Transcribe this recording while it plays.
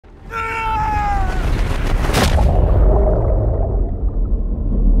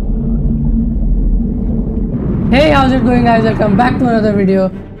Hey, how's it going guys? Welcome back to another video.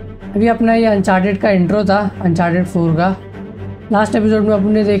 अभी अपना ये uncharted का इंट्रो था, अनचार्टेड 4 का। लास्ट एपिसोड में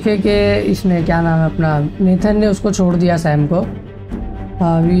अपने देखे कि इसने क्या नाम है अपना नेथन ने उसको छोड़ दिया सैम को।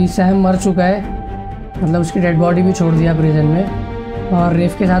 अभी सैम मर चुका है, मतलब उसकी डेड बॉडी भी छोड़ दिया प्रिजन में और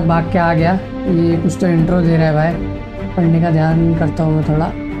रेफ के साथ भाग के आ गया। ये कुछ तो इंट्रो दे रहा है भाई, पढ़ने का ध्यान करता हूँ मैं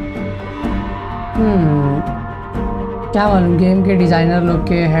थोड़ा। क्या मालूम, गेम के डिज़ाइनर लोग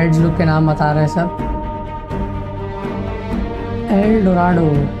के हेड्स लोग के नाम बता रहे हैं सब। एल डोराडो,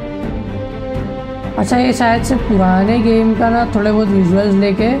 अच्छा ये शायद से पुराने गेम का ना थोड़े बहुत विजुअल्स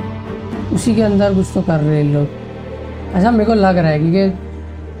लेके उसी के अंदर कुछ तो कर रहे हैं लोग, ऐसा मेरे को लग रहा है।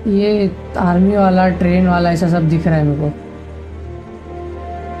 क्योंकि ये आर्मी वाला ट्रेन वाला ऐसा सब दिख रहा है मेरे को।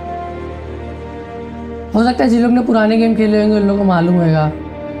 हो सकता है जिन लोग ने पुराने गेम खेले होंगे उन लोगों को मालूम होगा।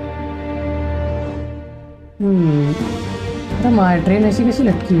 अरे ट्रेन ऐसी कैसी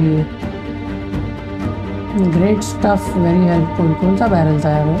लटकी हुई है। Great stuff, very helpful. कौन सा बैरल था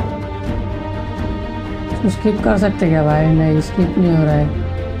यार वो? इसको स्किप कर सकते क्या भाई? नहीं, स्किप नहीं हो रहा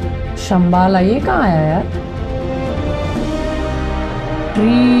है। शंबाला, ये कहाँ आया यार?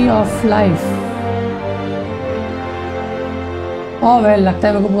 Tree of life. Oh well, लगता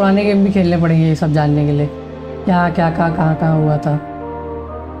है मेरे को पुराने गेम भी खेलने पड़ेंगे ये सब जानने के लिए क्या क्या कहाँ हुआ था।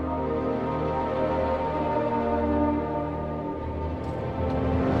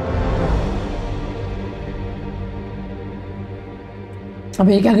 अब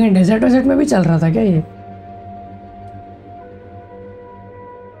ये क्या कहीं डेजर्ट वेजर्ट में भी चल रहा था क्या ये?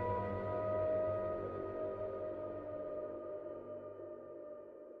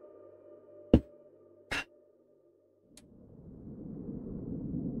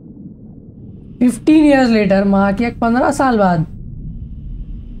 $15 years later, माँ की 15 साल बाद।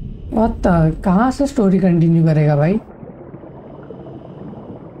 कहाँ से स्टोरी कंटिन्यू करेगा भाई?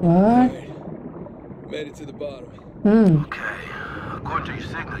 According to your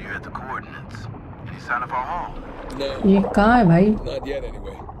signal, you're at the coordinates. Any sign of our home? No. ये कहाँ है भाई? Not yet,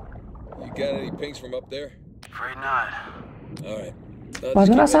 anyway. You got any pings from up there? Afraid not. All right.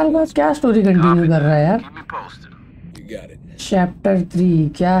 15 साल बाद क्या स्टोरी कंटिन्यू कर रहा है यार? Keep me posted. You got it. Chapter 3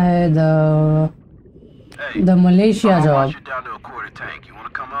 क्या है? The Malaysia job. Down to a quarter tank. You want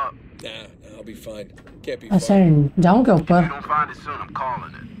to come up? Nah, I'll be fine. Can't be. Ascend. जाऊँ क्या ऊपर? If you don't find it soon, I'm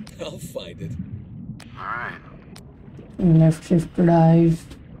calling it. I'll find it. All right. Left shift dive.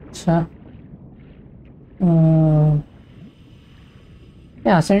 अच्छा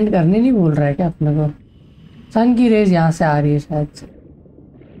क्या ascend करने नहीं बोल रहा है क्या अपने को? सन की रेज यहाँ से आ रही है शायद से।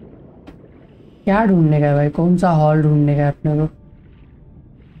 क्या ढूंढने का है भाई? कौन सा हॉल ढूंढने का है अपने को?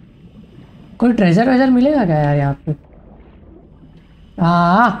 कोई ट्रेजर वेजर मिलेगा क्या यार यहाँ पे?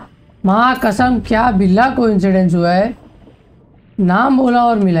 हाँ माँ कसम, क्या बिल्ला कोइंसिडेंस हुआ है। नाम बोला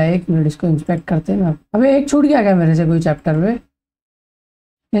और मिला। एक मिनट, इसको इंस्पेक्ट करते हैं ना। अबे एक छूट गया क्या मेरे से कोई चैप्टर में?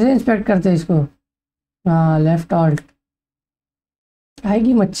 कैसे इंस्पेक्ट करते हैं इसको? हाँ लेफ्ट ऑल्ट।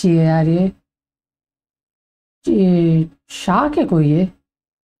 आएगी मच्छी है यार ये शार्क है कोई? ये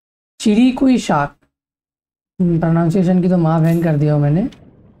चिड़ी कोई शार्क। प्रोनाउंसिएशन की तो माँ बहन कर दिया मैंने,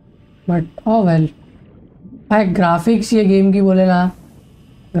 बट ओ वेल। भाई ग्राफिक्स ये गेम की बोले ना,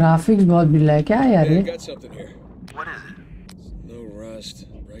 ग्राफिक्स बहुत बिल्ला है। क्या है यार ये?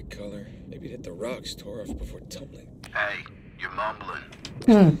 Bright color. Maybe it hit the rocks, tore off before tumbling. Hey, you're mumbling.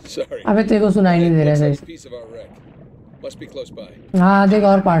 Sorry. अबे तेरे को सुनाई नहीं दे रहा है सही। Must be close by. हाँ देख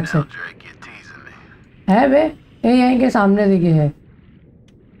और पार्ट से है बे। ये यहीं के सामने दिखे है।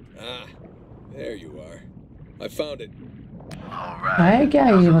 Ah, there you are. I found it. है क्या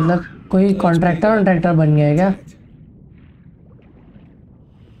ये? मतलब कोई कॉन्ट्रैक्टर बन गया है क्या?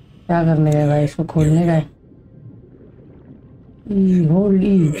 क्या करने का है भाई? इसको खोलने का है।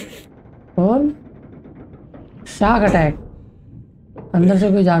 Whole shark attack. अंदर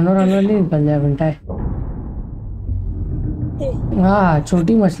से कोई जानवर नहीं निकल जाए बनता है। हाँ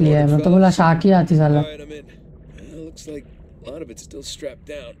छोटी मछली है, मैं तो बोला शार्क ही आती साला।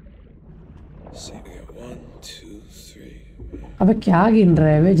 अबे क्या गिन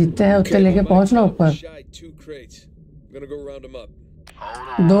रहे हैं? जितने हैं उतने लेके पहुंचना ऊपर।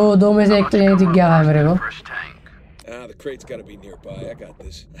 दो में से एक तो यहीं दिख गया है मेरे को। The crate's gotta be nearby. I got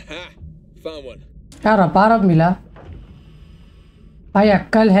this. Ha! Found one. क्या रपारप मिला भाई?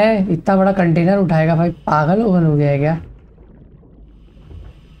 अक्कल है? इतना बड़ा कंटेनर उठाएगा भाई? पागल हो गया है क्या?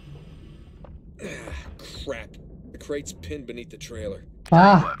 Crap. The crate's pinned beneath the trailer.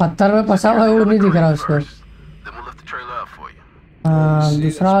 वाह, पत्थर में फंसा हुआ वो नहीं दिख रहा उसको। हाँ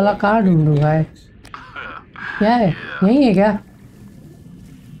दूसरा वाला कहाँ ढूंढूं भाई? क्या है? यही है क्या?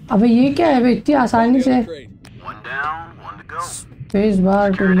 अबे ये क्या है भाई? इतनी आसानी से space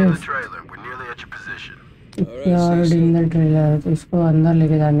bar to lift. Secured in the trailer, तो इसको अंदर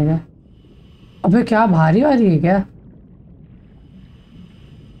लेके जाने का। अबे क्या भारी वारी है क्या?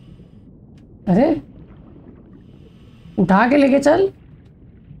 अरे उठा के लेके चल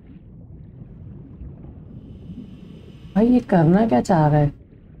भाई, ये करना क्या चाह रहा है?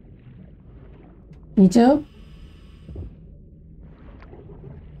 नीचे हो,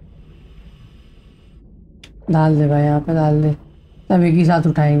 डाल दे भाई, यहाँ पे डाल दे, सब एक ही साथ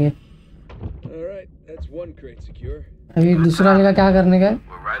उठाएंगे। अभी एक दूसरा जगह क्या करने का है?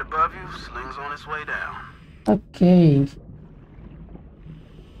 ओके,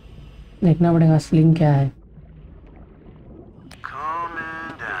 देखना पड़ेगा स्लिंग क्या है।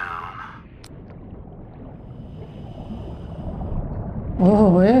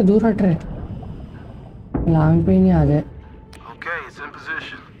 ओह ये दूर हट रहे, लांग पे ही नहीं आ जाए।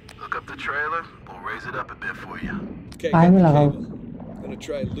 काय में लगाओ?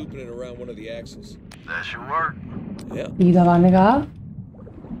 ई दबाने का?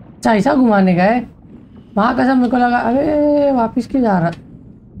 अच्छा ऐसा घुमाने का है? वहाँ कसम मेरे को लगा। अबे वापिस क्यों जा रहा?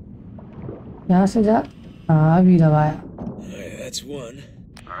 यहाँ से जा। हाँ अभी दबाया।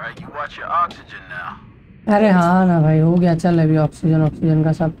 अरे हाँ ना भाई, हो गया। चल अभी ऑक्सीजन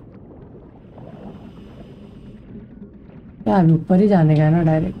का सब क्या, अभी ऊपर ही जाने का है ना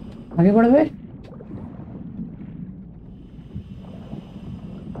डायरेक्ट। आगे बढ़ बे।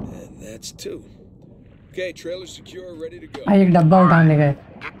 एक डब्बा उठाने का है।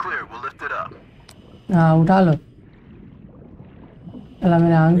 हाँ उठा लो। चला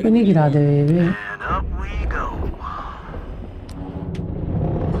मेरे आंख पे नहीं गिरा दे बे।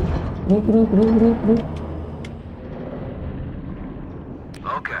 रुक रुक रुक रुक रुक।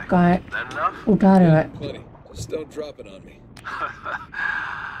 कहाँ है? उठा रहे भाई। Just don't drop it on me.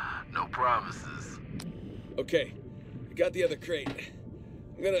 No promises. Okay, I got the other crate.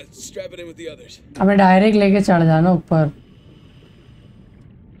 I'm gonna strap it in with the others. अबे डायरेक्ट लेके चढ़ जाना ऊपर।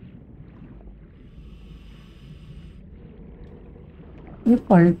 ये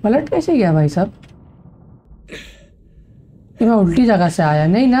पलट कैसे गया भाई साहब? ये मैं उल्टी जगह से आया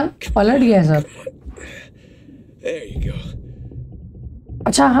नहीं ना, पलट गया सब। There you go.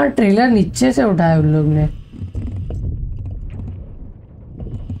 अच्छा हाँ, ट्रेलर नीचे से उठाया उन लोग ने।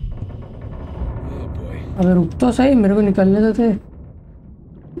 अबे रुक तो सही, मेरे को निकलने तो थे।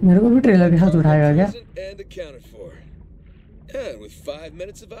 मेरे को भी ट्रेलर के साथ उठाएगा क्या?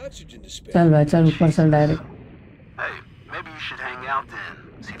 चल भाई चल ऊपर चल डायरेक्ट।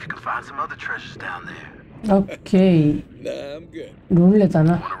 ओके ढूंढ लेता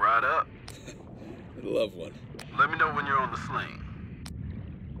ना।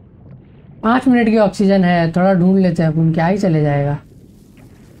 5 मिनट की ऑक्सीजन है, थोड़ा ढूंढ लेते हैं अपन। क्या ही चले जाएगा,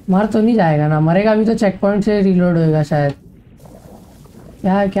 मर तो नहीं जाएगा ना? मरेगा भी तो चेक पॉइंट से रीलोड होएगा शायद।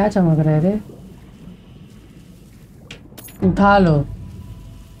 क्या क्या चमक रहे रे? उठा लो।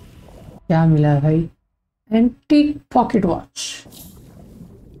 क्या मिला भाई? Antique pocket watch.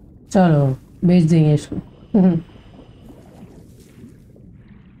 चलो बेच देंगे इसको।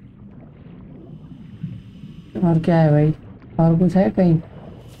 और क्या है भाई? और कुछ है कहीं?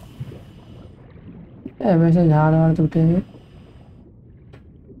 वैसे झाड़ वाड़ टूटे हुए।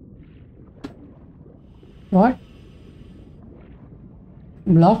 What?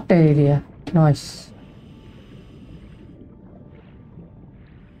 Blocked area. Nice.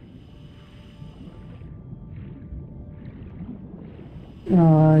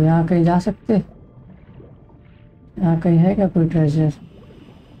 यहाँ कहीं जा सकते? यहाँ कहीं है क्या कोई ट्रेजर?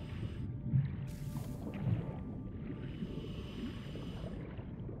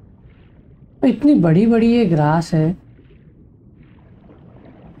 इतनी बड़ी बड़ी ये ग्रास है।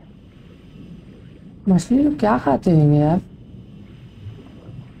 मछली लोग क्या खाते होंगे यार?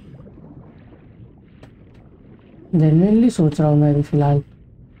 जेन्युइनली सोच रहा हूँ मैं अभी फिलहाल,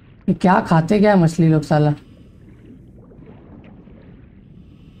 ये क्या खाते क्या है मछली लोग साला?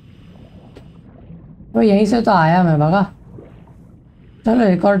 वो यहीं से तो आया मैं, भगा। चलो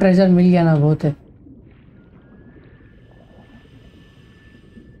एक और ट्रेजर मिल गया ना, बहुत है।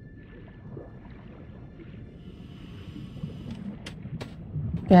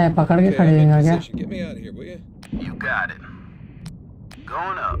 क्या है, पकड़ के खड़े हैं क्या?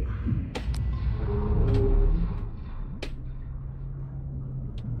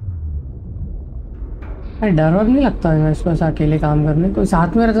 अरे डर वर नहीं लगता है मैं इसको ऐसा अकेले काम करने? कोई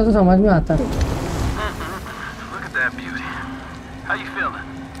साथ में रहता तो समझ में आता।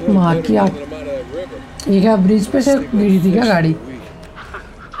 माँ की आँख। ये क्या ब्रिज पे से गिरी थी क्या गाड़ी?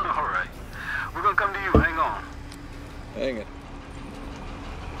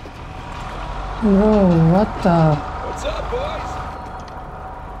 What the?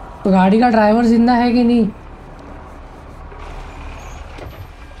 तो गाड़ी का ड्राइवर जिंदा है कि नहीं?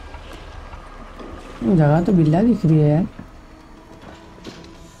 जगह तो बिल्ला दिख रही है यार।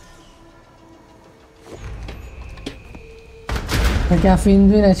 तो क्या फिन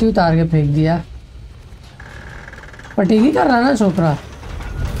भी ऐसे ही उतार के फेंक दिया। पटेली कर रहा ना छोकरा।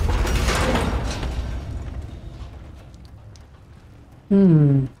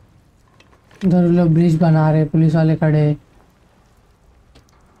 उधर लोग ब्रिज बना रहे, पुलिस वाले खड़े।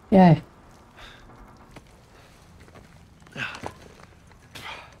 क्या है?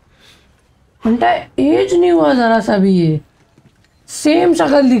 घंटा एज नहीं हुआ जरा सा भी, ये सेम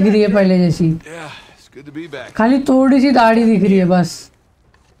शक्ल दिख रही है पहले जैसी, खाली थोड़ी सी दाढ़ी दिख रही है बस।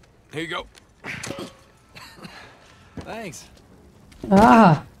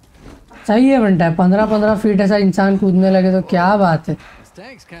 हाँ सही है बंटा, 15-15 फीट ऐसा इंसान कूदने लगे तो क्या बात है।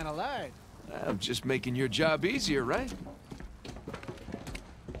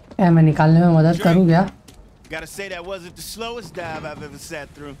 मैं निकालने में मदद करूँ क्या? Gotta say that wasn't the slowest dive I've ever sat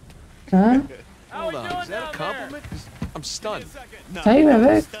through. हाँ? Hold on, is that a compliment? I'm stunned. सही में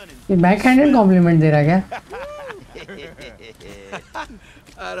बे, ये बैकहैंडेड कॉम्प्लीमेंट दे रहा क्या?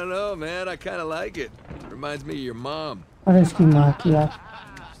 I don't know, man. I kind of like it. Reminds me of your mom. अरे इसकी माँ की यार।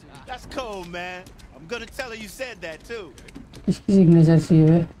 That's cold, man. I'm gonna tell her you said that too. इसकी सिग्नेचर चाहिए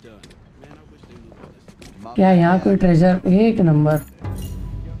बे। क्या यहाँ कोई ट्रेजर? एक नंबर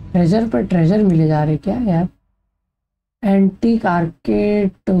ट्रेजर पर ट्रेजर मिले जा रहे क्या यार? Antique arcade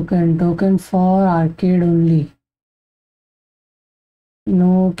token for arcade only,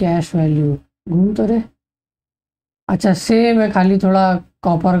 no cash value. घूम तो रहे। अच्छा सेम है, खाली थोड़ा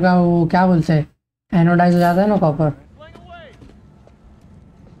कॉपर का वो क्या बोलते हैं, एनोडाइज हो जाता है ना कॉपर।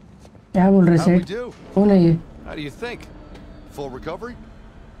 क्या बोल रहे सेठ? कौन है ये? How do you think? Full recovery?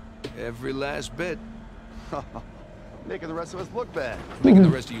 Every last bit. Making the rest of us look bad. Making the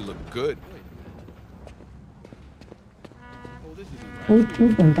rest of you look good. उठ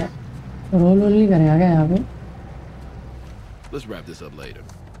बनता है, रोल नहीं करेगा क्या यहाँ पे? Let's wrap this up later.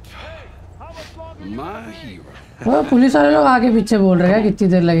 My hero. वो police वाले लोग आगे पीछे बोल रहे हैं कितनी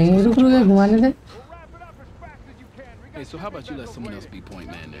देर लगेंगे, रुक रुक घुमाने दे। Hey, so how about you let someone else be point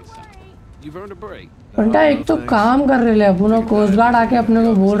man next time? You've earned a break. घंटा एक तो काम कर रहे हैं अपना, कोस्ट गार्ड आके अपने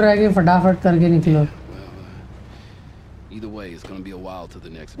को बोल रहा है कि फटाफट करके निकलो। Either way, it's gonna be a while to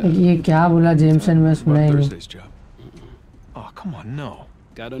the next. ये क्या बोला जेमसन, में सुना ही नहीं। Oh, come on, no.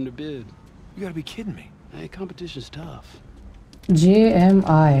 Got underbid. You gotta be kidding me. Hey, competition's tough.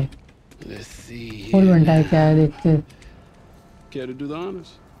 JMI Let's see. Full घंटा है क्या है देखते। Care to do the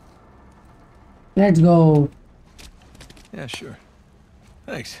honors? Let's go. Yeah, sure.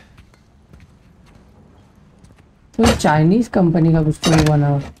 Thanks. तो चाइनीज कंपनी का कुछ तो बना।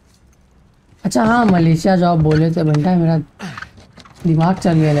 अच्छा हाँ, मलेशिया जॉब बोले थे घंटा, मेरा दिमाग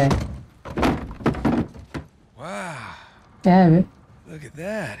चल गया है। क्या है बे? Look at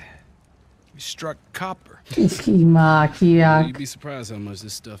that. We struck copper. इसकी माँ की आँख। You'd be surprised how much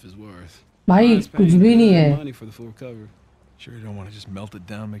this stuff is worth. भाई कुछ भी नहीं है। Money for the full cover. Sure you don't want to just melt it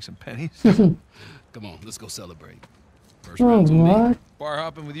down, make some pennies? Come on, let's go celebrate. First Oh round's on me. what? Bar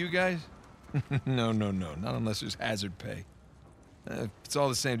hopping with you guys? No, not unless there's hazard pay. It's all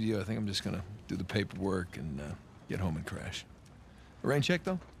the same to you. I think I'm just gonna do the paperwork and get home and crash. A rain check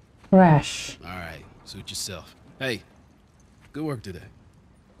though? Crash. All right, suit yourself. Hey, good work today.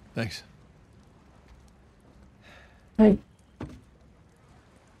 Thanks. भाई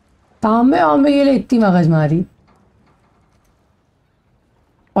तांबे वांबे ये ले इतनी मगज मारी,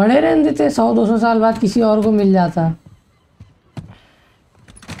 पड़े रहने देते 100-200 साल बाद किसी और को मिल जाता।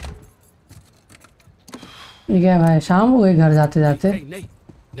 ये क्या भाई, शाम हो गई घर जाते जाते। Hey,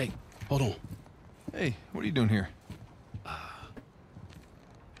 Nate, hold on. Hey, what are you doing here?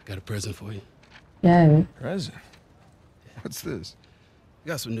 Got a present for you. क्या है भाई? Present? What's this?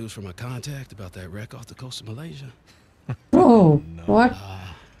 Got some news from my contact about that wreck off the coast of Malaysia. Oh what?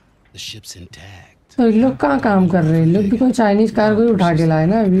 The ship's intact. तो ये लोग कहाँ काम कर रहे हैं? लोग भी कोई चाइनीज कार को ही उठा के लाए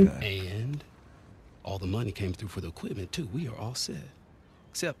ना अभी। And all the money came through for the equipment too. We are all set.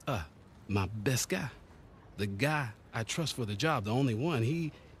 Except my best guy. The guy I trust for the job, the only one.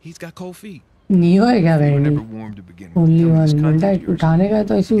 He's got cold feet. Neo है क्या They were भाई? never warm to begin with. Only Tell me this one contact घंटा of yours. उठाने का है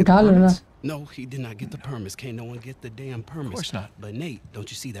तो ऐसे Get उठा लो ना। permits? No, he did not get the permits. Can't no one get the damn permits. Of course not. But Nate,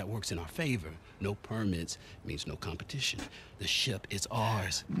 don't you see that works in our favor? No permits means no competition. The ship is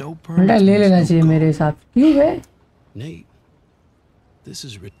ours. No घंटा permits. ले means लेना no चाहिए call. मेरे हिसाब। क्यों बे? Nate, this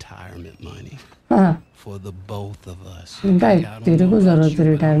is retirement money हाँ for the both of us. घंटा I don't तेरे know को about जरूरत you, है but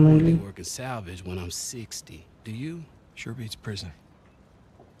I रिटायरमेंट wanna की। be working salvage when I'm 60. Do you? Sure beats prison.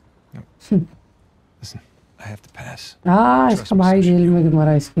 No. Listen, I have to pass. हाँ इसका भाई जेल में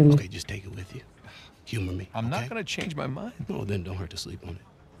मरा इसके लिए। Okay, just take it with you. Humor me. I'm not okay? gonna change my mind. No, then don't hurt to sleep on it.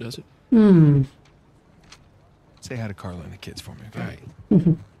 Does it? Say hi to Carla and the kids for me, All okay?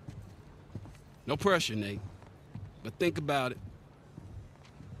 right. No pressure, Nate. But think about it.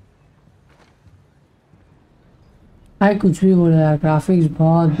 भाई कुछ भी बोला यार, graphics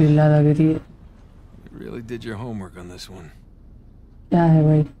बहुत बिल्ला लग रही है। You really did your homework on this one. क्या है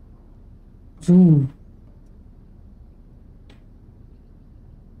भाई? जूम।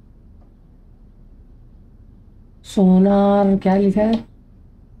 सोनार क्या लिखा है?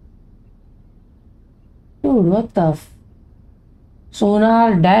 Dude, what the f? Sonar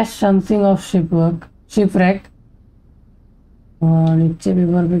dash something of shipwreck. और नीचे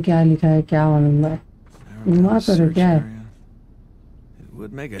पेपर पे क्या लिखा है क्या मालूम भाई? Narrow down the तो search क्या है? area. It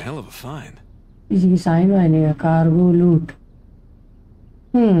would make a hell of a find. किसी की साइन वाइन है? कार्गो लूट।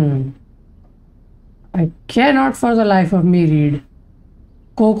 I cannot for the life of me read.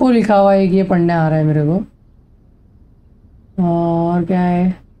 Cocoa लिखा हुआ है, ये पढ़ने आ रहा है मेरे को। और क्या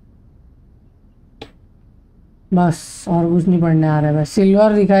है? बस और कुछ नहीं पढ़ने आ रहा है। बस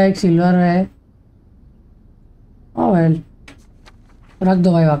सिल्वर लिखा है, एक सिल्वर है। ओह वेल, रख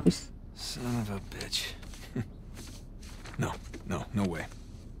दो भाई वापस। Son of a bitch. No way.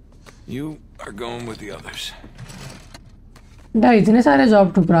 You are going with the others. डा इतने सारे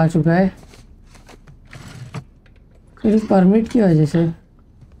जॉब ठुकरा चुका है सिर्फ परमिट की वजह से।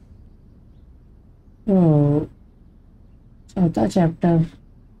 ओह, चौथा चैप्टर,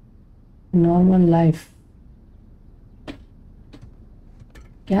 नॉर्मल लाइफ।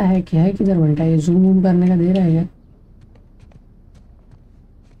 क्या है किधर बनता है? ये जूम करने का दे रहा है क्या?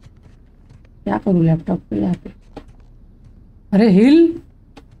 क्या करूँ लैपटॉप पे जाके? अरे हिल,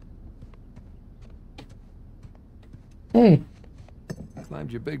 ए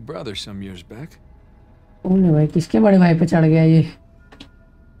Climbed your big brother some years back. कौन है भाई? किसके बड़े भाई पे चढ़ गया ये?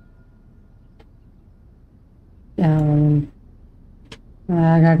 क्या मालूम?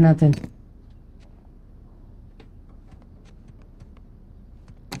 I got nothing.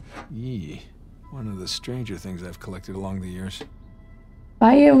 Yee. One of the stranger things I've collected along the years.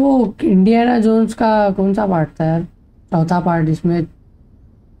 भाई ये वो इंडियाना जोन्स का कौन सा पार्ट था यार? चौथा पार्ट, इसमें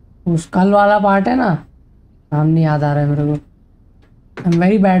वो स्कल वाला पार्ट है ना, नाम नहीं याद आ रहा है मेरे को। I am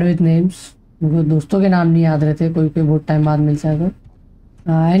very bad with names. मेरे को दोस्तों के नाम नहीं याद रहते, कोई कोई बहुत टाइम बाद मिल जाए तो।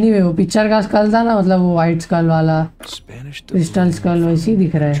 एनीवे वो पिक्चर का स्कल था ना, मतलब वो वाइट स्कल वाला Spanish क्रिस्टल स्कल वैसे ही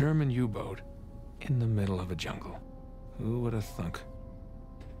दिख रहा है। German U-boat in the middle of a jungle. Who would have thunk?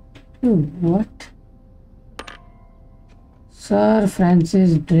 What? Sir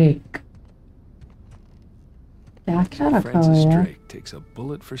Francis Drake, क्या क्या रखा हुआ Francis है यार? Drake takes a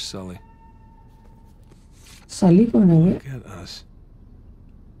bullet for Sully. सली कौन है ये? Look at us.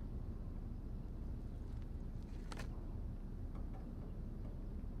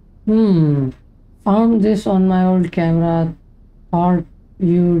 Found this on my old camera. Thought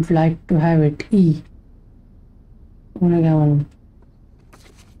you'd like to have it. E. उन्हें क्या मालूम?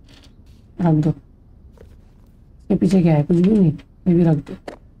 रख दो। इसके पीछे क्या है? कुछ भी नहीं, ये भी रख दो।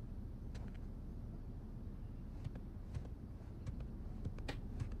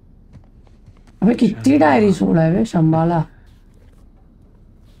 अबे कितनी डायरी छोड़ा है बे Shambhala.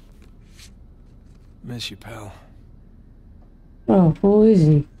 Miss you, pal. Oh, who is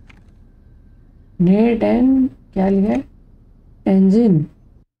he? Nate and क्या लिखा है? Engine.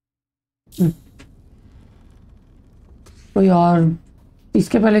 कोई और,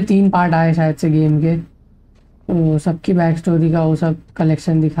 इसके पहले 3 पार्ट आए शायद से गेम के, तो सबकी बैक स्टोरी का वो सब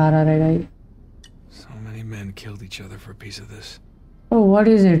कलेक्शन दिखा रहा रहेगा ये। So many men killed each other for a piece of this. Oh, what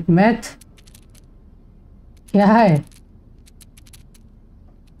is it? Meth? क्या है?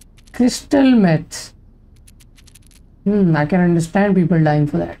 Crystal meth. I can understand people dying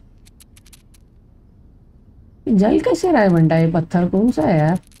for that. जल कैसे रहा है बंटा? ये पत्थर कौन सा है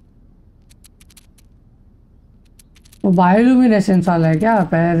यार? वो बायोल्यूमिनेसेंस वाला है क्या?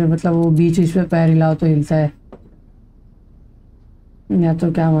 पैर मतलब वो बीच पे पैर हिलाओ तो हिलता है, या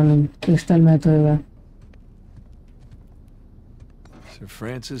तो क्या मालूम क्रिस्टल मैथ होएगा। Sir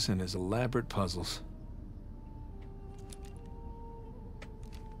Francis and his elaborate puzzles.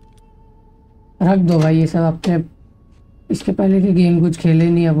 रख दो भाई ये सब अपने, इसके पहले के गेम कुछ खेले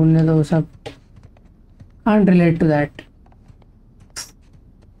नहीं अपन ने, तो वो सब can't relate to that.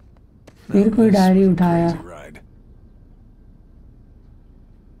 फिर कोई This डायरी was a उठाया। crazy ride.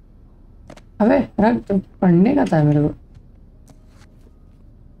 अबे रख दो, पढ़ने का था मेरे को।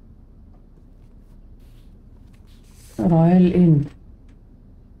 Royal in.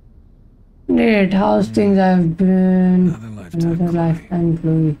 Nate, how's things? I've been Another lifetime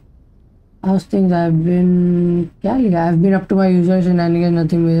employee. How's things? क्या लिखा? I've been up to my usual shenanigans,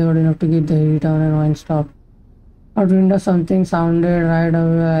 nothing major but enough to keep the heat on and wine stop. Out window something sounded right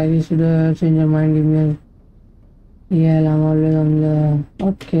away. I should have changed your mind. Give me a ये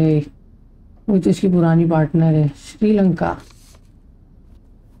okay, वो तो इसकी पुरानी partner है। श्रीलंका,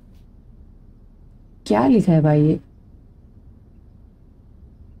 क्या लिखा है भाई ये?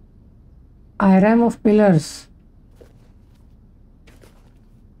 Iron of pillars.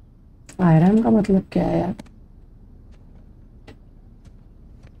 आयरन का मतलब क्या है यार?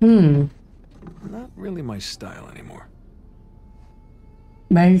 Not really my style anymore.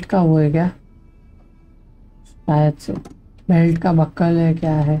 Belt का वो है क्या? शायद से बेल्ट का बक्कल है,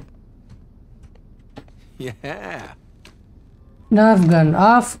 क्या है? Yeah. Nerve gun,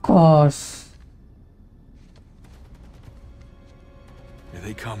 of course. Here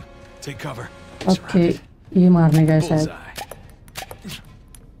they come. Take cover. Okay, Surrounded. ये मारने का है शायद। Bullseye.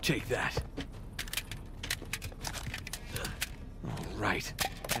 Take that. All right.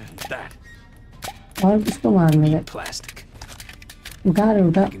 And that. और किसको मारने का? Plastic. उठा रे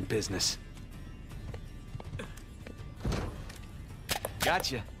उठा। In business.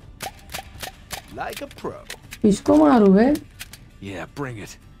 Gotcha. Like a pro. किसको मारू बे? Yeah, bring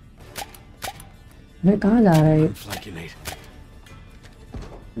it. वे कहाँ जा रहा है ये? Flanculate.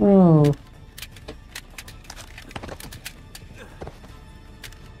 ओह,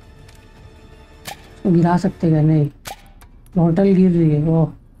 इसको गिरा सकते क्या? नहीं, बोतल गिर रही है। ओह,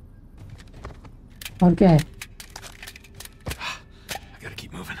 और क्या है? I gotta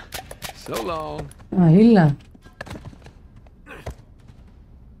keep moving. So long. हाँ, हिलना।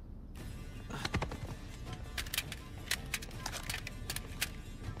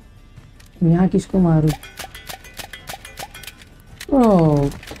 यहाँ किसको मारू? ओह,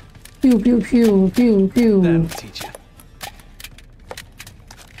 प्यू प्यू प्यू प्यू प्यू। That'll teach you.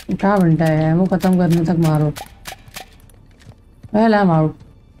 उठा घंटा है, एमो खत्म करने तक मारो। Well I am out.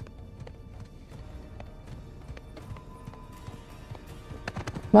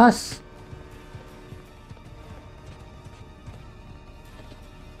 बस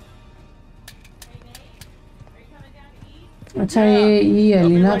अच्छा, ये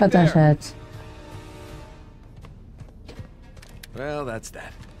एलिना का था शायद। Well, that's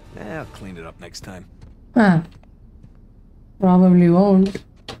that. I'll clean it up next time. हाँ, probably won't।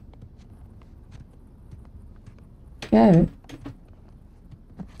 क्या है?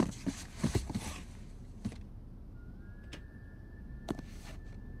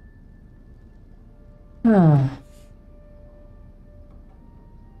 हाँ,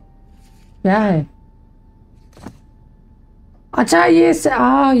 क्या है? अच्छा,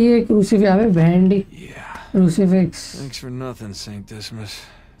 ये क्रूसीफिक्स। अबे band Yeah. Crucifix. Thanks for nothing, Saint Dismas.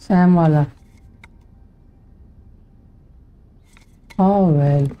 Sam वाला। ओह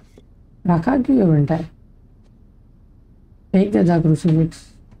वेल, रखा क्यों है घंटा है? फेंक दे जा क्रूसीफिक्स।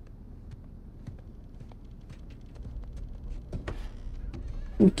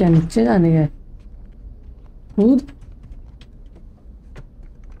 क्या नीचे जाने का है? कूद।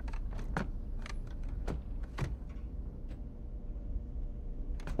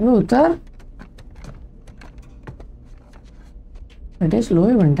 अबे उतर। बेटे स्लो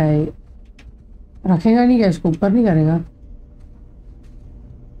ही घंटा है। रखेगा नहीं क्या इसको? ऊपर नहीं करेगा?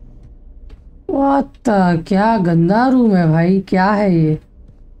 व्हाट द, क्या गंदा रूम है भाई, क्या है ये?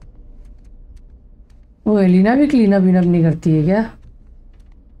 वो एलिना भी क्लीन अप नहीं करती है क्या?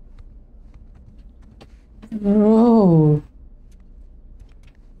 ओह,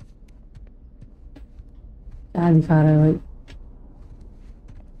 क्या दिखा रहा है भाई?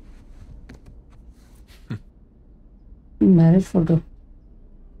 Marriage photo.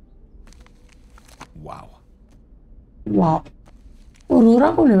 Wow. वाह, वो रो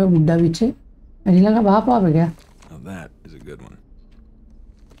रहा कौन है भाई? बुड्ढा पीछे एलिना का बाप वाप है क्या? Now that is a good one.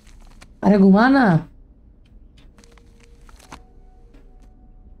 अरे घुमा ना।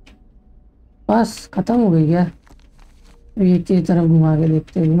 बस खत्म हो गई क्या? एक की तरफ घुमा के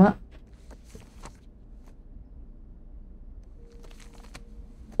देखते, घुमा।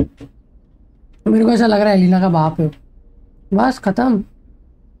 मेरे को ऐसा लग रहा है एलिना का बाप है। बस खत्म।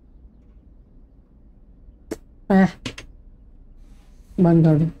 बंद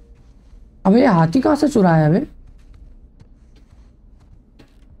कर दो। अबे ये हाथी कहाँ से चुराया है? अबे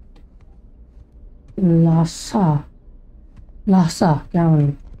लासा, लासा क्या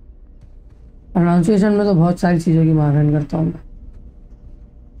मतलब? प्रोनाउंसिएशन में तो बहुत सारी चीज़ों की मारन करता हूँ मैं।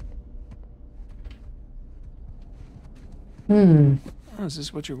 Oh, is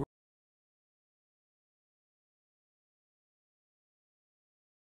this what you're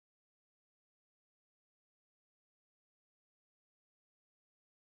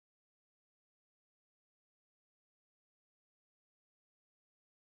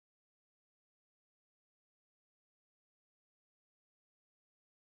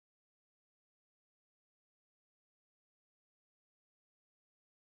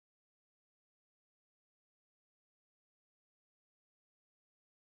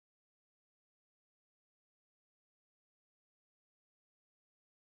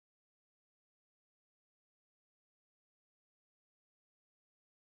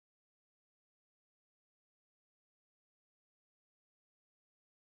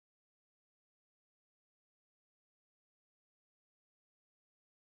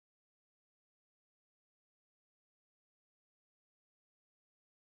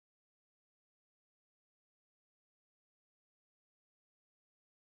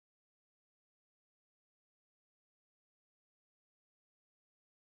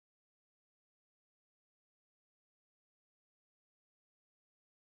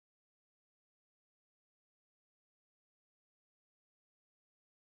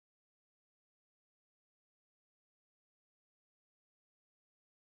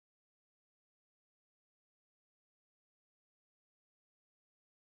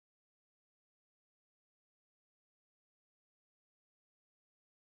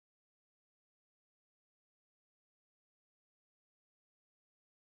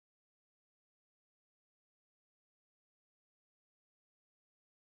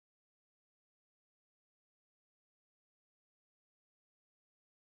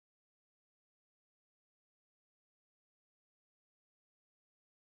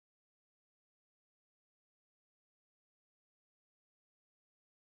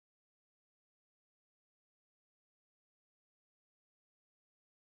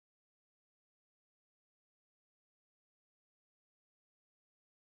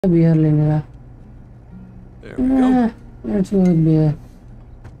beer लेने का। There we go. Let's go with beer.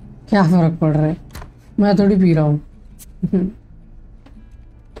 क्या फर्क पड़ रहा है, मैं थोड़ी पी रहा हूँ।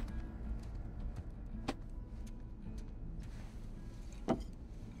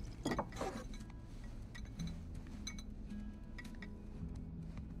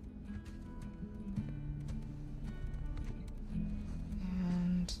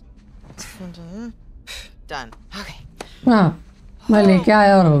 Done. Okay. हाँ, मैं लेके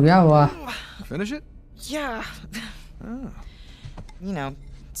आया और हो गया। वाह। Finish it? Yeah. Oh. You know,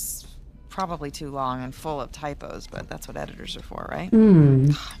 it's probably too long and full of typos, but that's what editors are for, right?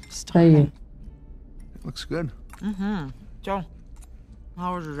 सही है। Starving. It looks good. So,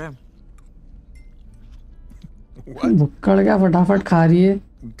 how was your day? What? बुक्कड़ क्या फटाफट खा रही है।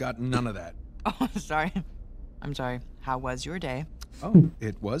 Got none of that. Oh, sorry. I'm sorry. How was your day? Oh,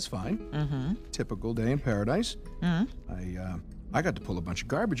 it was fine. Typical day in paradise. I got to pull a bunch of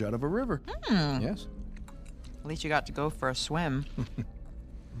garbage out of a river. Yes. At least you got to go for a swim.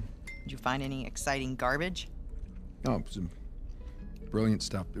 Did you find any exciting garbage? Oh, it was some brilliant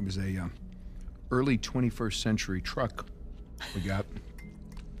stuff. It was a early 21st century truck we got.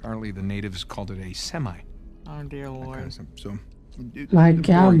 Apparently the natives called it a semi. Oh, dear That Lord. kind of stuff. So, भाई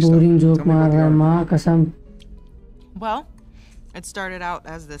क्या boring stuff. Boring joke Tell me मार about the रहा है, article. माँ कसम। Well, it started out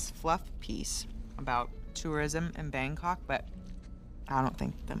as this fluff piece about tourism in Bangkok, but I don't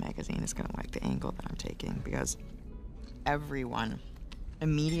think the magazine is going to like the angle that I'm taking because everyone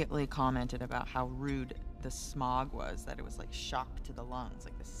immediately commented about how rude the smog was, that it was like shock to the lungs,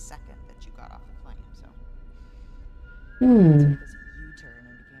 like the second that you got off the plane. So it took this U-turn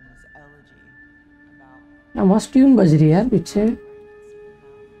and became this elegy about मस्त tune बज रही है यार पीछे।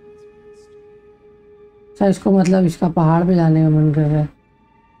 अच्छा, इसको मतलब इसका पहाड़ पे जाने का मन कर रहा है,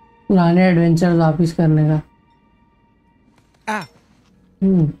 पुराने एडवेंचर वापिस करने का। Ah!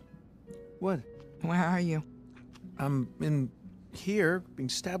 What? Where are you? I'm in here being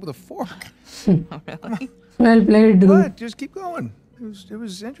stabbed with a fork. Oh, really? Well played, dude. What? Just keep going. It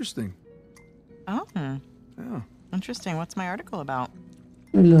was interesting. Oh, Yeah. interesting. What's my article about?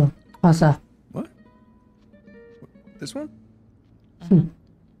 लो फंसा। What? This one?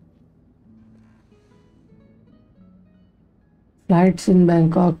 Flights in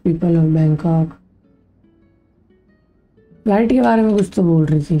Bangkok, people of Bangkok। Flight के बारे में कुछ तो बोल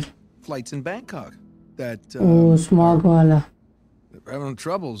रही थी। Flights in Bangkok. That O smog वाला। they're having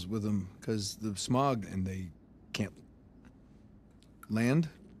troubles with them because the smog and they can't land.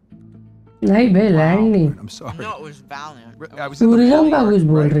 नहीं बे, लैंड नहीं। I'm sorry. No, it was Valiant. I was in the tourism का ballpark, कुछ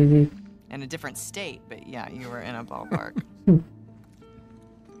बोल right? रही थी। In a different state, but yeah, you were in a ballpark.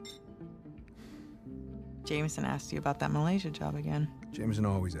 Jameson asked you about that Malaysia job again. Jameson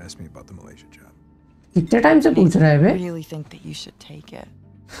always asks me about the Malaysia job. कितने time से पूछ रहा है बे? I really think that you should take it.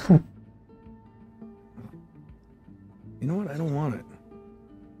 You know what? I don't want it.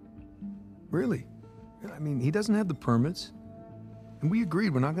 Really? I mean, he doesn't have the permits. And we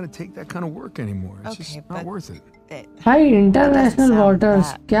agreed we're not going to take that kind of work anymore. It's Okay, just but not worth it. भाई international sound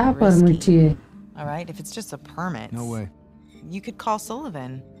waters, that क्या risky. Permit चाहिए? All right, if it's just a permit. No way. You could call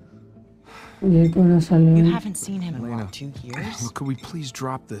Sullivan. ये कौन सा You लोग? haven't seen him in Elena. what, 2 years? Well, could we please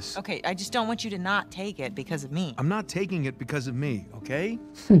drop this? Okay, I just don't want you to not take it because of me. I'm not taking it because of me, okay?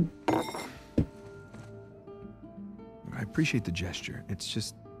 I appreciate the gesture. It's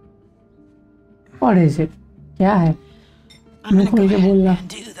just... What is it? क्या है? I'm gonna go खोल के ahead बोलना। and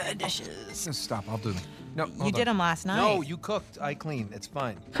do the dishes. Stop, I'll do them. No, You hold did on. them last night. No, you cooked. I cleaned. It's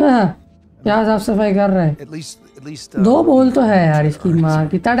fine. हाँ, क्या साफ सफाई कर रहा है? At least... दो बोल तो है यार इसकी माँ।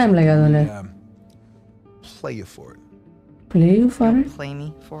 कितना टाइम लगेगा तूने? Play you for it. Play you for it? Play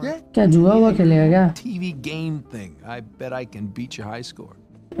me for Yeah. it. क्या जुआ हुआ खेलेगा क्या? TV game thing. I bet I can beat your high score.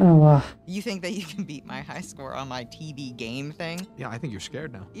 वाह। You think that you can beat my high score on my TV game thing? Yeah, I think you're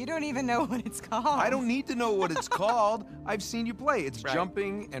scared now. You don't even know what it's called. I don't need to know what it's called. I've seen you play. It's Right.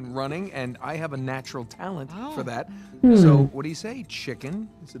 jumping and running, and I have a natural talent for Oh. that. So, what do you say? Chicken?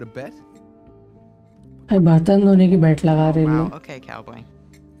 Is it a bet? भाई बर्तन धोने की bat लगा रहे Wow. लोग। Okay, cowboy.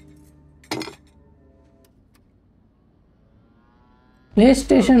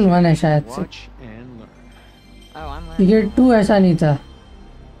 PlayStation 1 है शायद से। Watch and learn. Oh, I'm learning. ये 2 ऐसा नहीं था।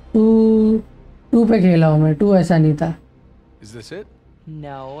 2 पे खेला हूँ मैं, 2 ऐसा नहीं था। Is this it?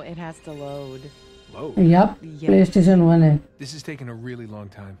 No, it has to load. Load. Yup, Yes. PlayStation 1 है। This is taking a really long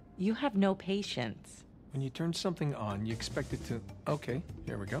time. You have no patience. When you turn something on, you expect it to... Okay,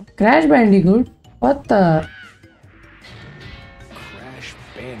 here we go. Crash Bandicoot? What the? Crash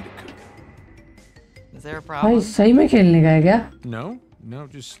Bandicoot. Is there a भाई problem? सही में खेलने का है क्या? No, no,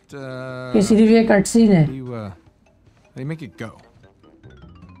 just... ये सिर्फ ये कटसीन है। How do you make it go?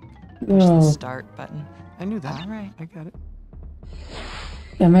 Push the Oh. start button. I knew that. All right. I got it.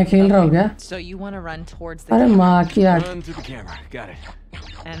 क्या मैं खेल रहा हूँ क्या? So you want to run towards the अरे camera, माँ की यार, Run to the camera. Got it.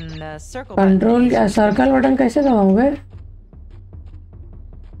 and the circle button control is क्या, your सर्कल spin बटन कैसे दबाऊंगे?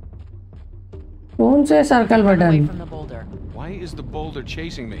 कौन से circle attack. Run away button? from the boulder. Why is the boulder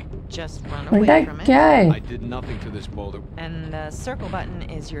chasing me? Just run बेटा away from it. क्या है? I did nothing to this boulder. And the circle button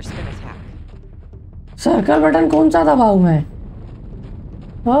is your spin attack. Circle button कौन सा दबाऊं मैं?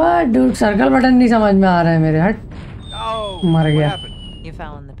 ओह dude, circle button नहीं समझ में आ रहा है मेरे, हट। Oh, मर what गया। happened? You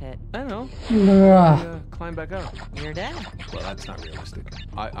fell in the pit. I don't know. ब्राह। Climb back out. You're dead. Well, that's not realistic.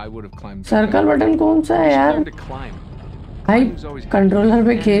 I would have climbed. Circle button कौन सा है I यार? learned to climb. भाई कंट्रोलर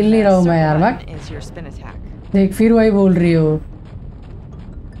पे And खेल नहीं the रहा हूँ मैं circle यार, button buck. is your spin attack. देख फिर वही बोल रही हो।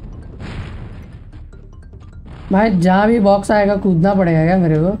 भाई जहाँ भी बॉक्स आएगा कूदना पड़ेगा क्या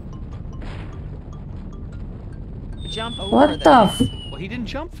मेरे को? Jump over What the the pit. f- Well, he didn't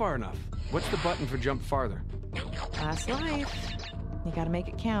jump far enough. What's the button for jump farther? Last life. You gotta make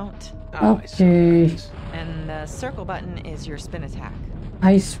it count. Oh, I suck at Okay. this. And the circle button is your spin attack.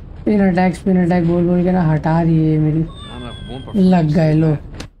 भाई spin attack बोल बोल के ना हटा रही है मेरी। Not enough bumper लग flips. गए लो।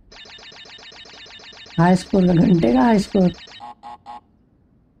 हाई स्कोर का, घंटे का हाई स्कोर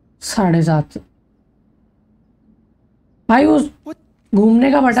 750। भाई उस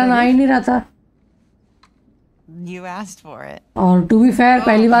घूमने का बटन आ ही नहीं रहा था। You asked for it. और टू बी फेयर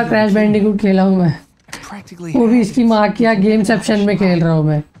पहली बार क्रैश बैंडिकूट खेला हूँ मैं, Practically. वो भी इसकी माँ किया गेम सेक्शन में खेल रहा हूँ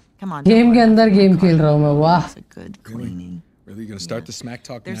मैं, Come on. गेम के अंदर गेम खेल रहा हूँ मैं। वाह, It's a good cleaning. Really, gonna start the smack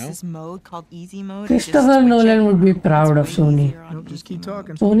talk There's now? this mode called easy mode. Christopher Nolan would be proud of Soni. Just keep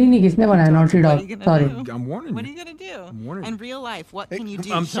talking. Soni नहीं, किसने बनाया? Naughty What are dog, you gonna sorry. do? I'm warning What are you. you gonna do? warning In real life, what can you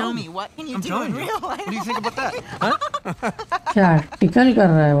do? I'm Show telling me. you. What can you I'm do telling in you. real life? What do you think about that? क्या tackle कर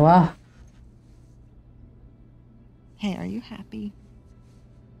रहा है? वाह, Hey, are you happy?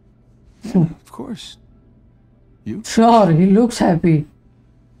 Of course. Sure he looks happy.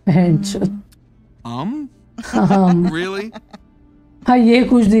 Really? हाँ ये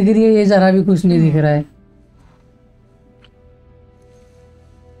खुश दिख रही है, ये जरा भी खुश नहीं दिख रहा है।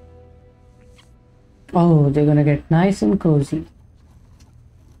 Oh, they're gonna get nice and cozy.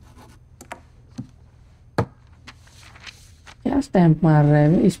 क्या स्टैम्प मार रहा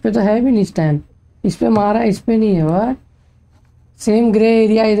है? इस पे तो है भी नहीं स्टैम्प, इस पे मारा है, इस पे नहीं है। वाह, सेम ग्रे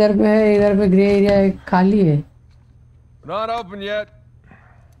एरिया इधर पे है, इधर पे ग्रे एरिया खाली है। Not open yet.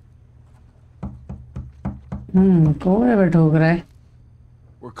 कौन है बैठो रहा है?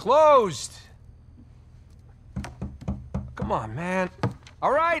 We're closed. Come on, man.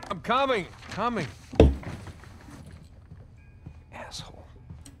 All right, I'm coming. Coming. Asshole.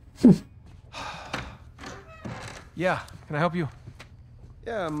 Yeah, can I help you?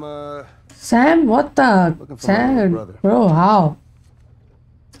 Yeah, I'm, Sam, what the Looking for my Sam little brother. Bro, how?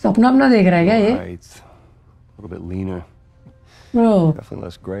 अपना अपना देख रहा है क्या ये? right. A little bit leaner. Bro Definitely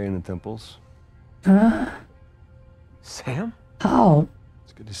less gray in the temples. Sam? How?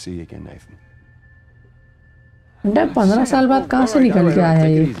 It's good to see you again, Nathan. बेटा 15 साल बाद कहाँ से निकल के आया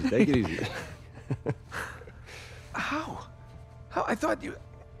ये? Take it easy. How? How? I thought you.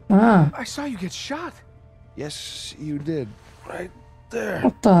 हाँ, I saw you get shot. Yes, you did. Right there.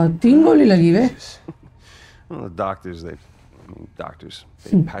 अब तो 3 गोली लगी वे। Well, the doctors, they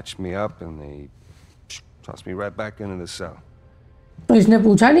patched me up and they tossed me right back into the cell. तो इसने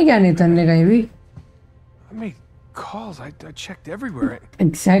पूछा नहीं क्या नेतन ने कहीं भी? I made calls. I checked everywhere.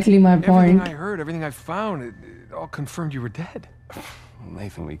 Exactly my Everything point. I heard, everything I found, it all confirmed you were dead.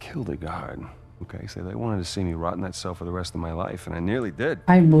 Nathan, we killed a guard. Okay, so they wanted to see me rot in that cell for the rest of my life, and I nearly did.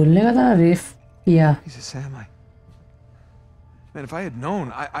 भाई बोलने का था ना, रेफ किया। Jesus, Sam, man, if I had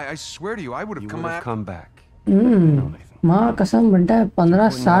known, I swear to you, I would have You come would have out. come back. No, Nathan. माँ कसम बनता है 15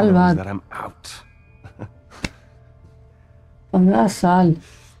 Point साल now is बाद, that I'm out. 15 साल।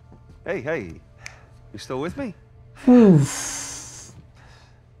 Hey, you still with me? उफ,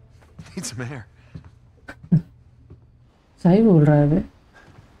 Need some air. सही बोल रहा है बे।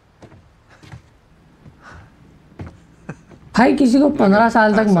 भाई किसी को 15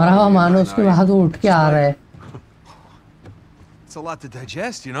 साल तक मरा हुआ मानो, उसके बाद वो उठ के आ रहा है। It's a lot to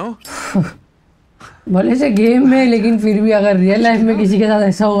digest, you know? भले से गेम में, लेकिन फिर भी अगर रियल लाइफ में किसी के साथ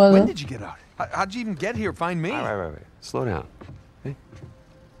ऐसा हुआ When तो did you get out? How'd you even get here? Find me? Right. Slow down. Hey,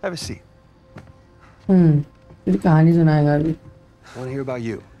 have a seat. फिर कहानी सुनाएगा अभी। Want to hear about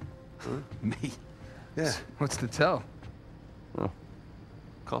you? Me? Yeah. What's to tell?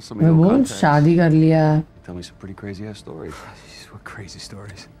 Call some of मैं your बोल contacts. शादी कर लिया। Tell me some pretty crazy ass stories. Jeez, what crazy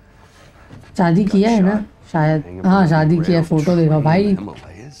stories. शादी किया है ना शायद? हाँ शादी किया, फोटो देखा भाई।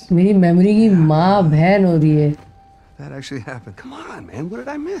 Himalayas. मेरी मेमोरी की माँ बहन हो रही है। That actually happened. Come on, man. What did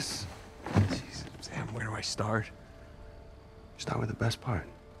I miss? Jesus, Sam, where do I start? Start with the best part.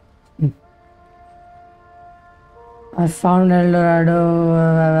 I found El Dorado.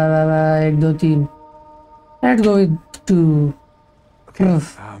 1, 2, 3. Let's go with 2. Okay.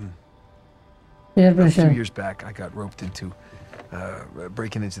 Peer A few pressure. years back, I got roped into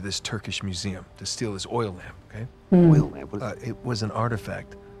breaking into this Turkish museum to steal his oil lamp. Okay. Oil lamp. It was an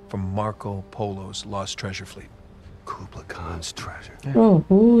artifact from Marco Polo's lost treasure fleet. Kublai Khan's treasure. Oh,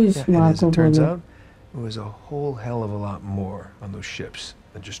 who is And as Marco it turns Polo? out, it was a whole hell of a lot more on those ships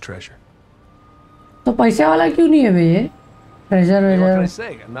than just treasure. तो पैसे वाला क्यों नहीं है बे ये? Treasure Hey, what can I Vaser.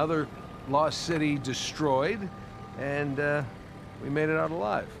 say? Another lost city destroyed, and we made it out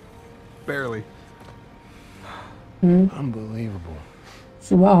alive. Barely. Unbelievable.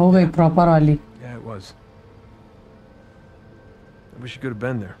 सुबह हो गई proper वाली. Yeah, it was. I wish you could have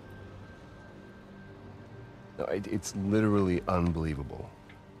been there. No, it's literally unbelievable.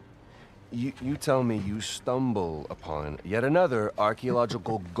 You tell me you stumble upon yet another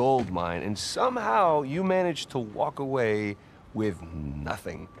archaeological gold mine, and somehow you manage to walk away with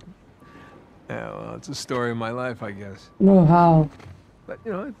nothing. Yeah, well, it's a story of my life, I guess. No, how? But,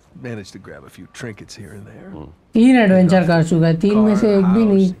 you know, I managed to grab a few trinkets here and there. 3 adventure कर चुका है, 3 में से एक भी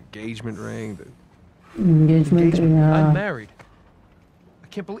नहीं. Engagement ring. Engagement ring, I'm हाँ. married. I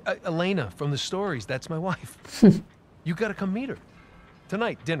can't believe Elena from the stories. That's my wife. You got to come meet her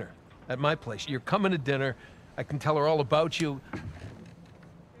tonight. Dinner at my place. You're coming to dinner. I can tell her all about you.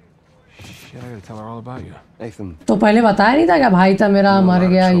 Shit, I got to tell her all about you. Nathan. तो पहले बताया नहीं था क्या भाई था मेरा मर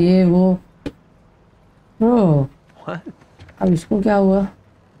गया ये वो. Bro. What? अब इसको क्या हुआ?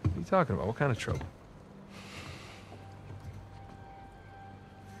 What are you talking about? What kind of trouble?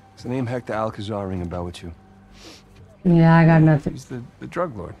 Does the name Hector Alcazar ring a bell with you? Yeah, I got nothing. He's the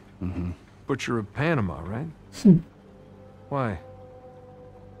drug lord. Mm-hmm. Butcher of Panama, right? Why?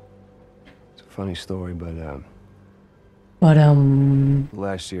 It's a funny story, but But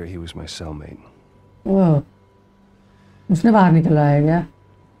last year he was my cellmate. वो उसने बाहर निकला है क्या?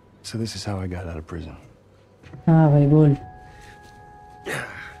 So this is how I got out of prison. हाँ भाई बोल.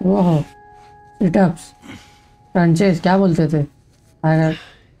 ओह sit-ups, crunches क्या बोलते थे? अगर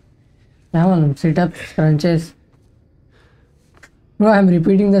क्या मालूम sit-ups, crunches. Bro, I'm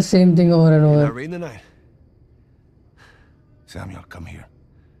repeating the same thing over and Not over. reading the night. Samuel, come here.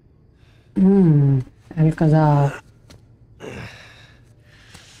 Alcazar.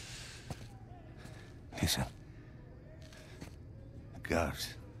 Listen. The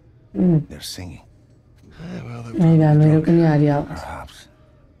guards. They're singing. Well, they're नहीं यार मेरे को नहीं आ रही आवाज. perhaps.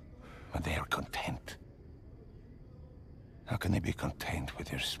 But they are content. How can they be content with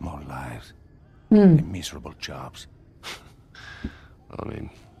their small lives? Their miserable jobs? I mean,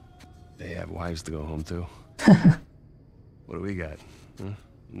 they have wives to go home to. What do we got? Huh?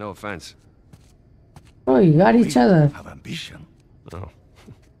 No offense. Oh, you got each We other. have ambition. No.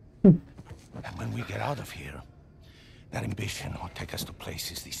 And when we get out of here, that ambition will take us to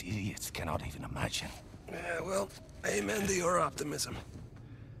places these idiots cannot even imagine. Yeah, well, amen to your optimism.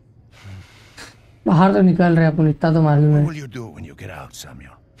 बाहर तो निकल रहे अपन इतना तो मालूम What है. will you do when you get out,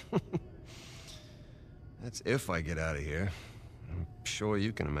 Samuel? That's if I get out of here. I'm sure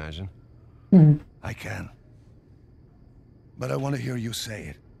you can imagine. I can. But I want to hear you say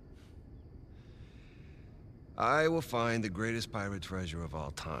it. I will find the greatest pirate treasure of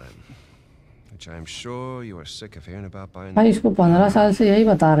all time, which I am sure you are sick of hearing about by now. भाई इसको 15 साल से यही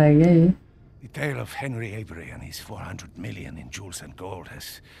बता रहे हैं ये. The tale of Henry Avery and his 400 million in jewels and gold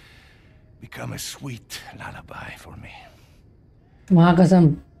has become a sweet lullaby for me. वहाँ कसम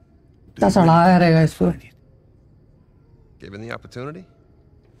Do you इतना सड़ाया really रहेगा think इसको. I'll find it? Given the opportunity?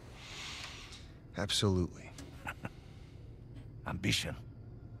 Absolutely. Ambition.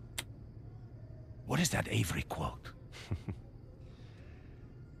 What is that Avery quote?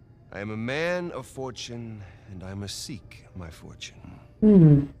 I am a man of fortune, and I must seek my fortune.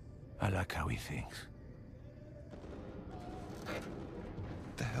 I like how he thinks.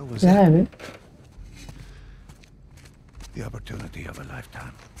 What the hell was क्या that? है बे? The opportunity of a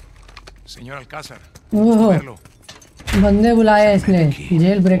lifetime. Señor Alcázar, oh verlo. बंदे बुलाया इसने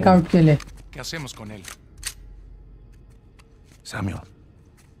jail breakout के लिए. ¿Qué hacemos con él? Samuel,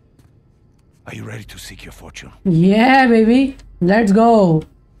 are you ready to seek your fortune? Yeah baby, let's go.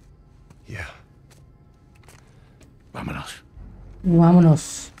 Yeah. Vámonos.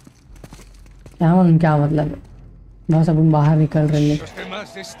 Vámonos. क्या मालूम क्या मतलब है. बस अपन बाहर निकल रहे हैं. Los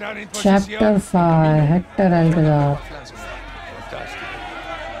demás están en Chapter 5 Hector Alcazar.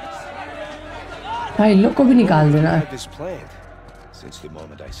 हाँ इन लोग को भी निकाल देना. I've had this planned since the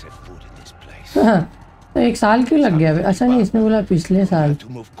moment I set foot in this place. तो 1 साल क्यों लग गया? अच्छा नहीं, इसने बोला पिछले साल। To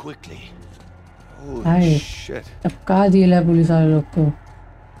move quickly. Holy hi, shit. टपका दिया है पुलिस वाले लोग को।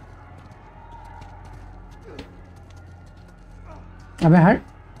 अबे हट।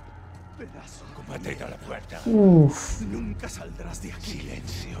 Mantén a la puerta. उफ, Nunca saldrás de aquí.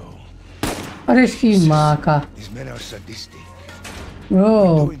 Silencio. अरे इसकी माँ का These men are sadistic. Bro.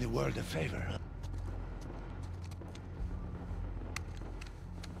 Doing the world a favor.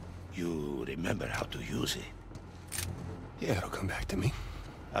 You remember how to use it? Yeah, it'll come back to me.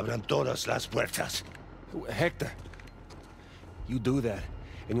 Abran todas las puertas. Hector, you do that,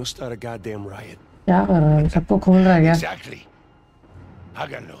 and you'll start a goddamn riot. क्या कर रहा है? सबको खोल रहा है क्या? Exactly.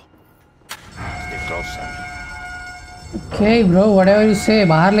 Háganlo. Stay close, Sammy. Okay bro, whatever you से।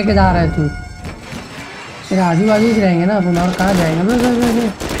 बाहर लेके जा रहा है तू? तेरे आजू बाजू ही रहेंगे ना अपन, और कहाँ जाएंगे? बे।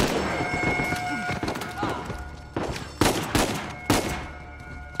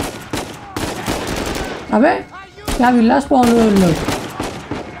 अबे क्या विला स्पॉन हुए उन लोग?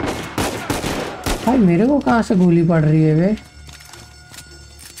 भाई मेरे को कहाँ से गोली पड़ रही है बे?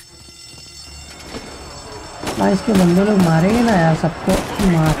 भाई इसके बंदे लोग मारेंगे ना यार सबको,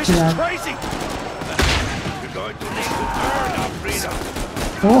 मार के यार। Crazy. You're going to need to earn our freedom.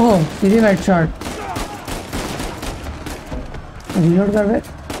 ओहो, सीधी हेडशॉट। रिलोड कर बे।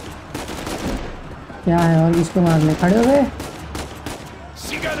 क्या है और किसको मारने खड़े हो गए?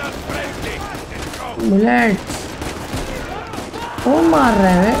 Sigan al frente. Let's go. Bullet कौन मार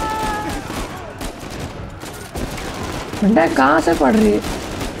रहे हैं? घंटा कहाँ से पड़ रही है?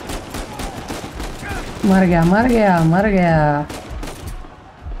 मर गया मर गया मर गया।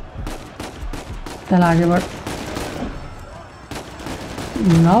 चल आगे बढ़।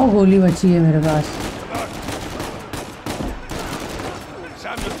 9 गोली बची है मेरे पास।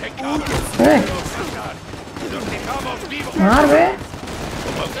 Samuel, take cover. अरे Los dejamos vivos. मार बे।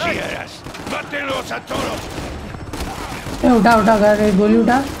 Como quieras. Mátenlos a todos. ए, उठा उठा कर एक गोली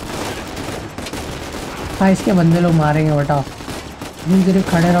उठा। हाँ इसके बंदे लोग मारेंगे, बताओ। तुम सिर्फ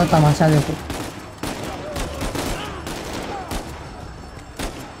खड़े रहो, तमाशा देखो।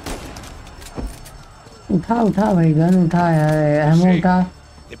 उठा उठा भाई, गन उठा यार, एमो उठा।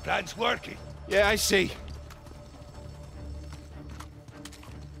 The plan's working. Yeah, I see.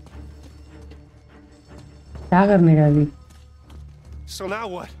 क्या करने का अभी? So now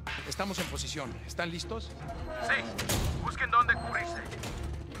what? Estamos en posición. ¿Están listos?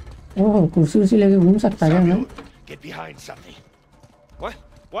 ओह, कुर्सी उर्सी लेके घूम सकता है क्या मैं? Samuel, get behind something. What?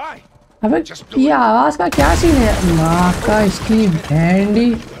 Why? अबे ये आवाज का क्या सीन है? माँ का इसकी भेंडी।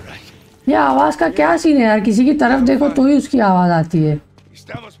 All right. ये आवाज का क्या सीन है यार? किसी की तरफ देखो तो ही उसकी आवाज आती है।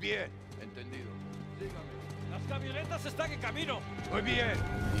 Estamos bien. Entendido. Las camionetas están en camino. Muy bien.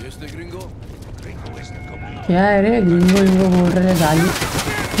 ¿Y este gringo? Gringo está conmigo. क्या है रे? ग्रिंगो ग्रिंगो बोल रहे हैं गाली।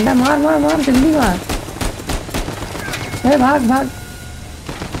 बेटा मार मार मार, जल्दी मार। ए भाग भाग।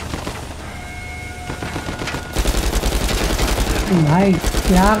 भाई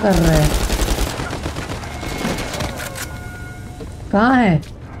क्या कर रहे हैं? कहाँ है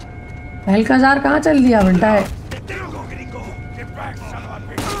एल्काजार? कहाँ चल दिया बंटा है? Get back, son of a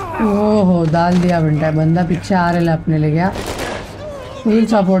bitch. ओहो, डाल दिया बंटा है। बंदा पीछे आ रहा है अपने ले गया। फुल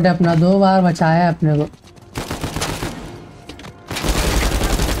सपोर्ट है अपना, 2 बार बचाया है अपने को।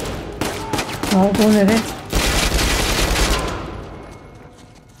 और कौन है रे?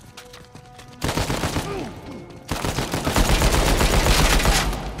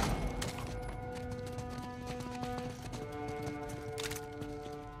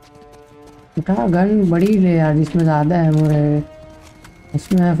 उठा गन बड़ी ले यार, जिसमें ज्यादा है मोरे।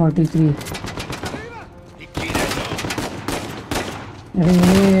 इसमें है 43। अरे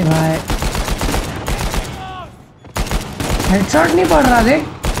भाई हेडशॉट नहीं पड़ रहा देख।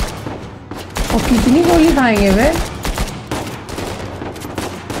 और कितनी गोली खाएंगे वे?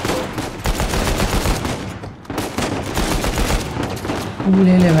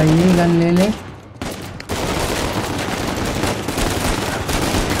 ले ले भाई, ये गन ले ले।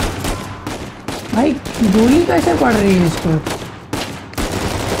 भाई गोली कैसे पड़ रही है इसको?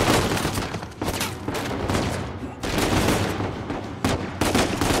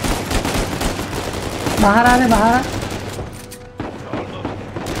 बाहर आ रहे, बाहर आ।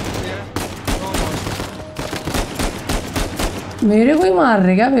 मेरे को ही मार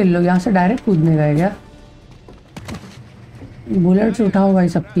रहे क्या वे लोग? यहाँ से डायरेक्ट कूदने गए क्या? बुलेट से उठाओ भाई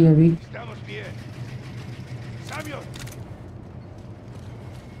सबकी अभी। Estamos bien. Samuel,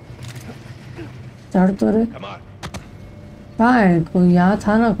 चढ़ तो रे। come on. कहाँ है कोई? यहाँ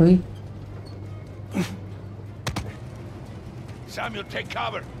था ना कोई। Samuel, take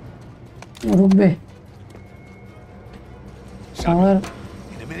cover. रुक बे। Samuel, और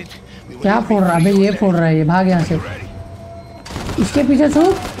in a minute, क्या फोड़ रहा है? ये फोड़ रहा है, ये भाग यहाँ से। इसके पीछे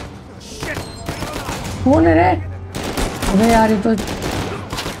छुप। कौन है रे? अबे यार, ये तो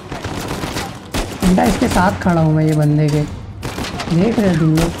घंटा इसके साथ खड़ा हूँ मैं, ये बंदे के। देख रहे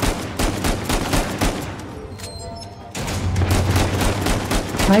तुम लोग?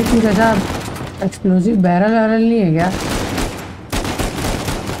 भाई कुछ ऐसा एक्सप्लोसिव बैरल वैरल नहीं है क्या?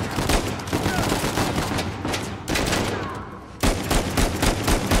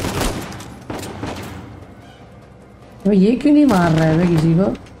 तो ये क्यों नहीं मार रहा है भाई किसी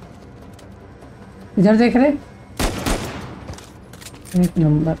को? इधर देख रहे? एक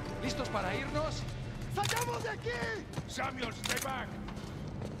नंबर।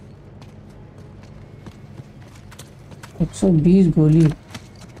 120 गोली।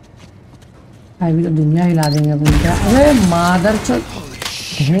 अभी तो दुनिया हिला देंगे अपनी क्या। अरे मादर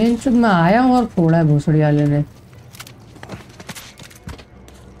चोद मैं आया हूँ और फोड़ा है भोसड़ी वाले ने।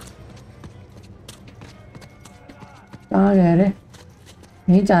 कहाँ गए रे?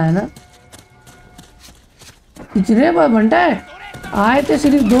 यहीं चाहे ना। कितने बंटा है? आए थे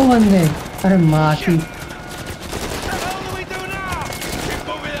सिर्फ 2 बंदे। अरे माँ की।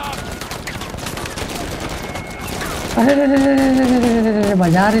 अरे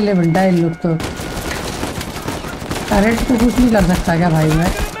बजा रहे ले बंटा इन लोग तो। करेक्ट तो कुछ नहीं कर सकता क्या भाई मैं?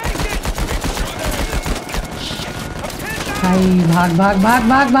 भाई भाग भाग भाग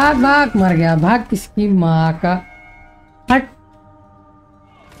भाग भाग भाग। मर गया। भाग किसकी माँ का। हट।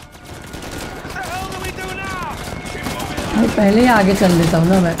 भाई पहले ही आगे चल देता हूँ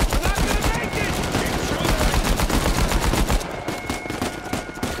ना मैं।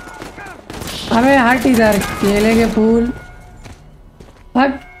 अबे हट इधर, केले के फूल।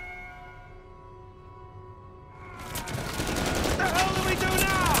 हट।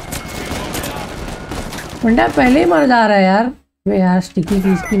 बंदा पहले ही मर जा रहा है यार। वे यार स्टिकी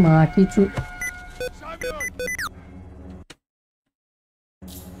की इसकी माँ की चू।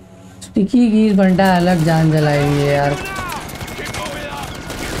 स्टिकी की बंदा अलग जान जलाई हुई है यार।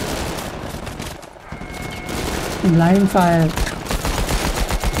 Blind fire.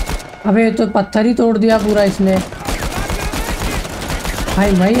 अबे तो पत्थर ही तोड़ दिया पूरा इसने।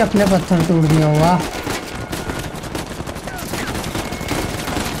 भाई मैं ही अपने पत्थर तोड़ दिया हुआ।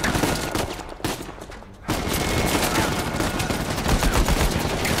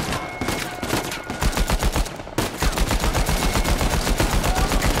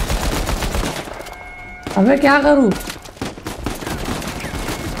 अबे क्या करूं?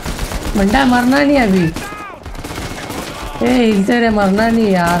 बंटा मरना नहीं अभी। ए हिलते रहे, मरना नहीं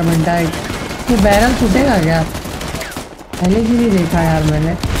यार बंटा। ये बैरल फूटेगा क्या? पहले की नहीं देखा यार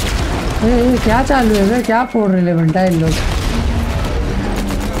मैंने। ए क्या चालू है बे? क्या फोड़ रहे बंटा इन लोग?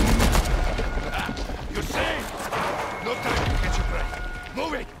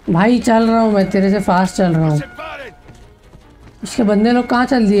 भाई चल रहा हूँ मैं, तेरे से फास्ट चल रहा हूँ। इसके बंदे लोग कहाँ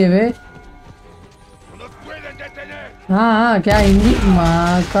चल दिए वे? हाँ हाँ क्या हिंदी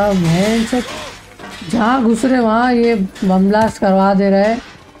माँ का बहन से। जहाँ घुस रहे वहाँ ये बम ब्लास्ट करवा दे रहे।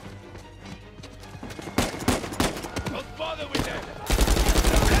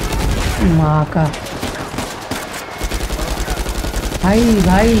 माँ का भाई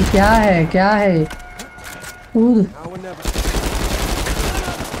भाई क्या है क्या है? कूद।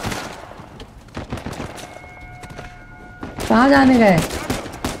 कहाँ जाने गए?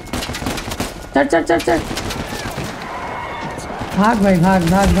 चल चल चल चल। भाग भाई भाग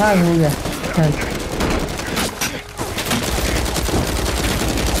भाग भाग। हो गया चल।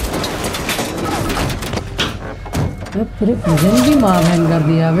 पूरे प्रेजेंट भी माँ बहन कर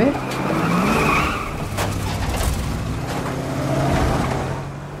दिया बे।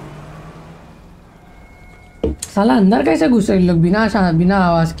 साला अंदर कैसे घुसे इन लोग बिना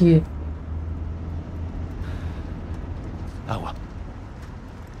आवाज किए?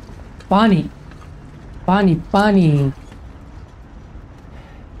 पानी पानी पानी।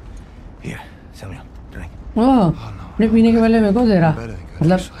 ओह अपने पीने के पहले मेरे को दे रहा,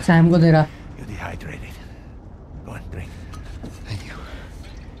 मतलब सैम को दे रहा।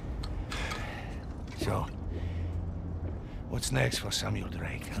 So, what's next for Samuel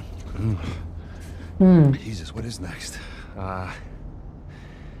Drake? Jesus, what is next?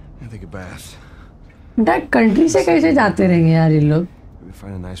 I think a bath. Country से कैसे जाते रहेंगे यार ये लोग?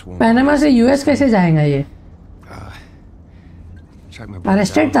 Find a nice warm. Panama से यूएस कैसे जाएगा ये? Check my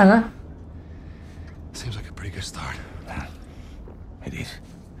अरेस्टेड था ना? Seems like a pretty good start. It is.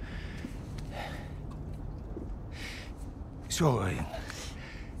 So,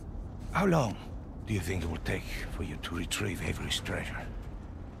 how long do you think it will take for you to retrieve Avery's treasure?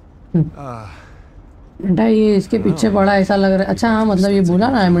 बेटा ये इसके पीछे पड़ा ऐसा लग रहा है। अच्छा हाँ मतलब ये बोला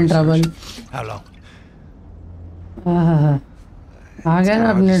ना I am in trouble. How long? हाँ आ गया ना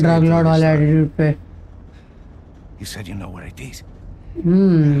अपने ड्रग लॉर्ड वाले एटीट्यूड पे। You said you know where it is.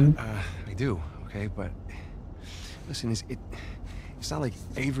 I do, okay, but listen, it's not like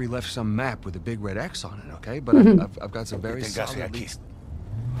Avery left some map with a big red X on it, okay? But I've got some very solid leads.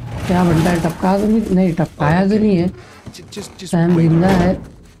 क्या बनता है? टपका तो नहीं टपकाया तो नहीं है। Just Sam जिंदा है।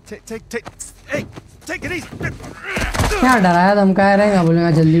 Hey, take it easy. क्या डराया धमकाया रहेगा,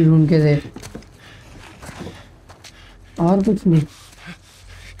 बोलेगा जल्दी ढूंढ के दे, और कुछ नहीं।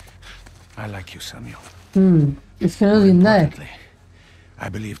 I like you, Samuel. इसके तो जिंदा है। Importantly, I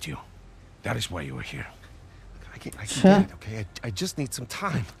believed you. That is why you were here. I can get it, okay? I just need some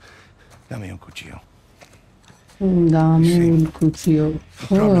time. Dame un cuchillo. दामी कुचियो।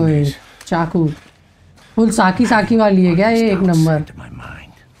 ओए चाकू फुल साकी वाली है क्या ये? एक number. To my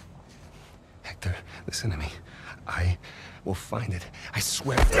mind. Hector, listen to me. I will find it. I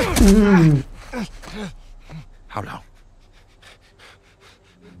swear. How long?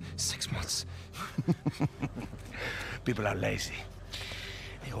 6 months. People are lazy.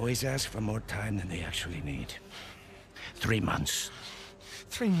 They always ask for more time than they actually need. 3 months.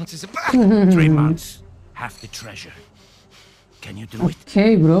 3 months is 3 months. Half the treasure. Can you do it?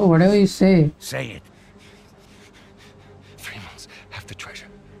 Okay bro, whatever you say. Say it. 3 months, half the treasure.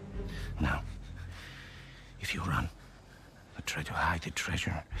 Now, if you run, or try to hide the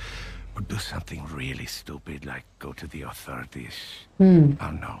treasure, or do something really stupid like go to the authorities,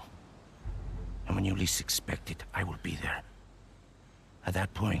 I'll know. And when you least expect it, I will be there. At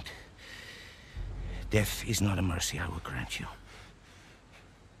that point, death is not a mercy I will grant you.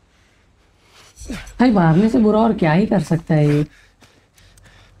 भाई मारने से बुरा और क्या ही कर सकता है ये।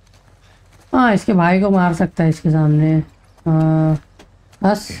 हाँ इसके भाई को मार सकता है इसके सामने,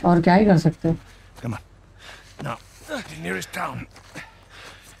 बस और क्या ही कर सकते हैं। Come on. Now, the nearest town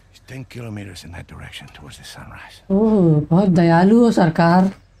is 10 kilometers in that direction towards the sunrise. ओह बहुत दयालु हो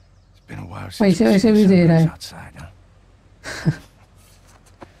सरकार, It's been a while since पैसे we've वैसे seen भी दे रहा है। sunrise outside, huh?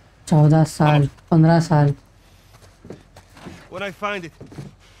 14 साल 15 साल। When I find it.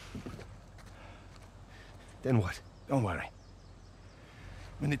 Then what? Don't worry.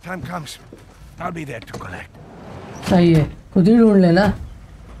 When the time comes, I'll be there to collect. सही है, खुद ही ढूंढ लेना।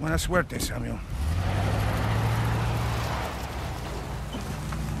 Buena suerte, Samuel.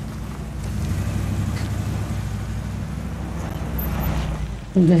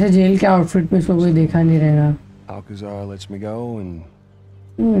 जैसे जेल के आउटफिट में इसको कोई देखा नहीं रहेगा। Alcazar lets me go, and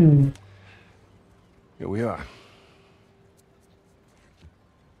here we are.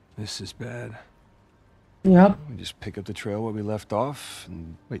 This is bad. Yep. We just pick up the trail where we left off,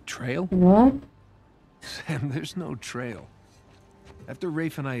 and Wait, trail? What? Sam, there's no trail. After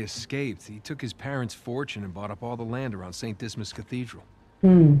Rafe and I escaped, he took his parents' fortune and bought up all the land around St. Dismas Cathedral.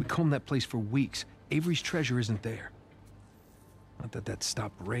 We combed that place for weeks. Avery's treasure isn't there. Not that that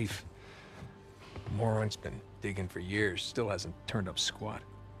stopped Rafe. The moron's been digging for years, still hasn't turned up squat.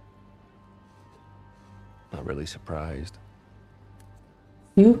 not really surprised.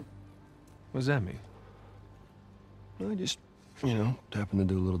 You? What does that mean? I just, happened to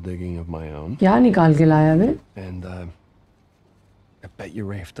do a little digging of my own. क्या निकाल के लाया बे? And, I bet your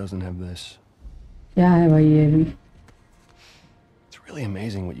Rafe doesn't have this. क्या है भाई ये भी? It's really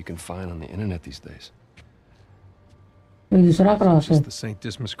amazing what you can find on the internet these days. कोई दूसरा क्रॉस है? Just the St.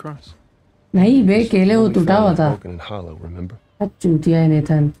 Dismas cross. नहीं बे, केले वो We टूटा found हुआ it था। broken and hollow, remember? अब चूतिया है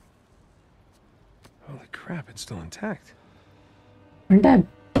Nathan. Holy crap, it's still intact. घंटा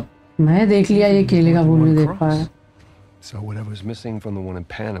मैं देख लिया, ये केले का फूल नहीं देख पाया। So whatever's missing from the one in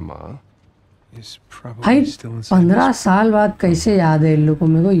Panama is probably भाई still inside. 15 साल बाद कैसे याद है इन लोगों को?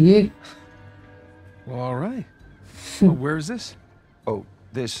 मेरे को ये Well, all right. Well, where is this? Oh,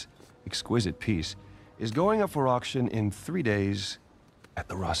 this exquisite piece is going up for auction in 3 days at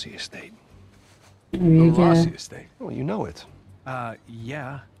the Rossi estate. The ये क्या है? Rossi estate. Oh, you know it.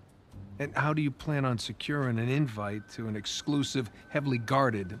 Yeah. And how do you plan on securing an invite to an exclusive, heavily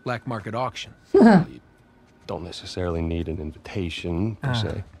guarded black market auction? Don't necessarily need an invitation, per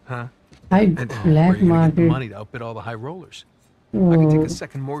se. Huh? भाई And where are black you gonna get the market. money to outbid all the high rollers? I could take a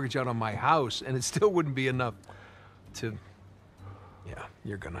second mortgage out on my house, and it still wouldn't be enough to... Yeah,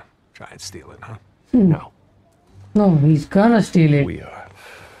 you're gonna try and steal it, huh? No, No, he's gonna steal it. we are.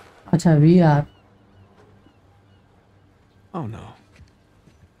 अच्छा we are. Oh, no.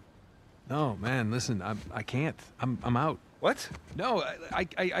 No, man, listen, I can't. I'm out. What? No,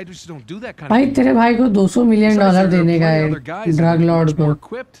 I just don't do that kind of भाई thing. तेरे भाई को $200 million Besides, there are देने का plenty है other guys that drug are Lord much को। more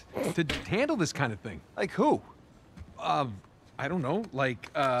equipped to handle this kind of thing. Like who? I don't know, like,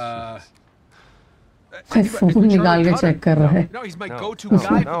 phone निकाल के चेक कर रहा है। No, he's my No, go-to no, guy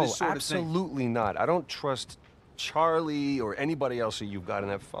for no, this sort of thing. absolutely not. I don't trust Charlie or anybody else that you've got in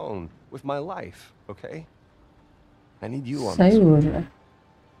that phone with my life, okay? I need you on सही this. बोल रहा है।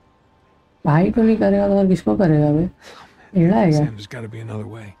 भाई को नहीं करेगा तो और किसको करेगा बे? एड़ा है क्या? Sam, there's got to be another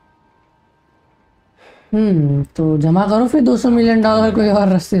way. तो जमा करो फिर $200 मिलियन कोई और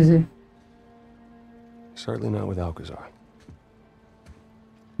रास्ते से। Certainly not with Alcazar.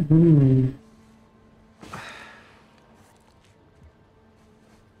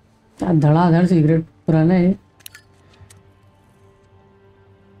 धड़ाधड़ सिगरेट पुराना है।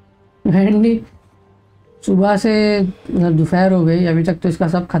 नहीं, सुबह से मतलब दोपहर हो गई, अभी तक तो इसका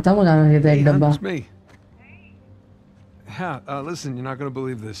सब खत्म हो जाना चाहिए था एक डब्बा। It's me. Yeah, listen, you're not going to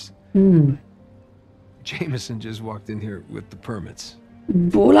believe this. Jameson just walked in here with the permits.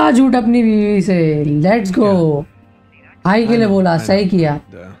 बोला झूठ अपनी बीवी से। Let's go. हाई के लिए बोला, सही किया।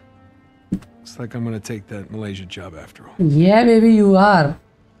 Looks like I'm going to take that Malaysia job after all. Yeah baby you are।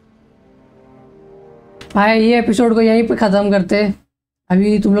 भाई ये एपिसोड को यहीं पे ख़त्म करते।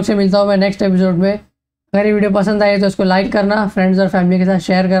 अभी तुम लोग से मिलता हूँ मैं नेक्स्ट एपिसोड में। अगर ये वीडियो पसंद आई तो इसको लाइक करना, फ्रेंड्स और फैमिली के साथ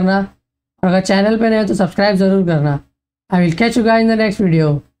शेयर करना, और अगर चैनल पे नए हो तो सब्सक्राइब ज़रूर करना। I will catch you guys in the next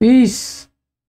video. Piece.